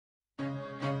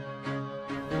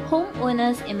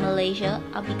homeowners in Malaysia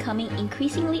are becoming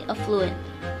increasingly affluent.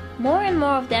 More and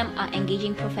more of them are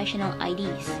engaging professional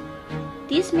IDs.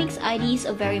 This makes IDs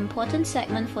a very important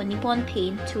segment for Nippon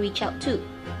Paint to reach out to.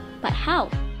 But how?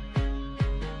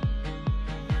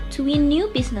 To win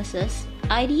new businesses,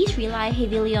 IDs rely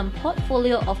heavily on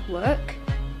portfolio of work,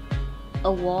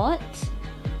 awards,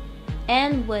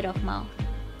 and word of mouth.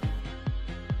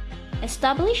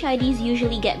 Established IDs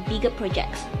usually get bigger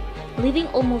projects, leaving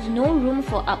almost no room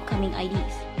for upcoming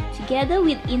IDs. Together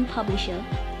with In Publisher,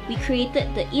 we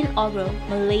created the inaugural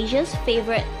Malaysia's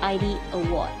Favorite ID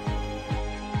Award,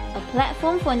 a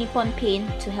platform for Nippon Paint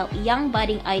to help young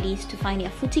budding IDs to find their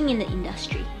footing in the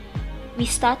industry. We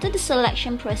started the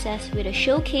selection process with a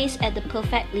showcase at the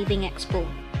Perfect Living Expo,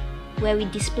 where we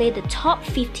displayed the top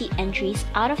 50 entries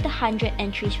out of the 100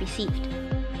 entries received,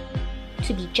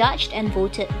 to be judged and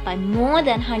voted by more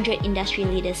than 100 industry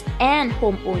leaders and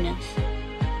homeowners.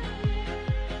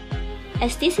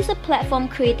 As this is a platform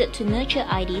created to nurture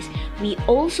IDs, we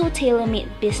also tailor-made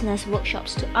business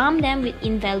workshops to arm them with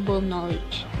invaluable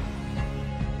knowledge.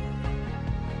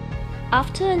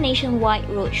 After a nationwide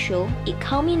roadshow, it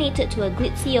culminated to a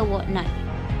glitzy award night,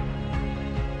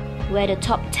 where the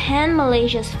top 10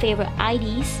 Malaysia's favorite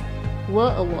IDs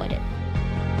were awarded.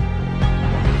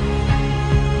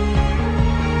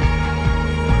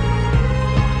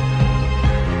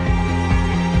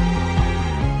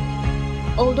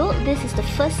 Although this is the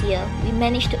first year, we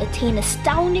managed to attain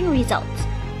astounding results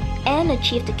and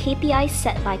achieve the KPIs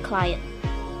set by client.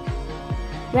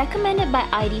 Recommended by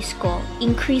ID score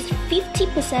increased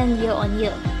 50%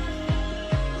 year-on-year.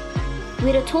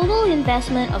 With a total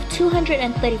investment of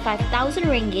 235,000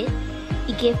 ringgit,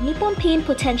 it gave Nippon Paint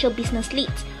potential business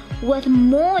leads worth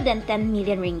more than 10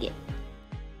 million ringgit.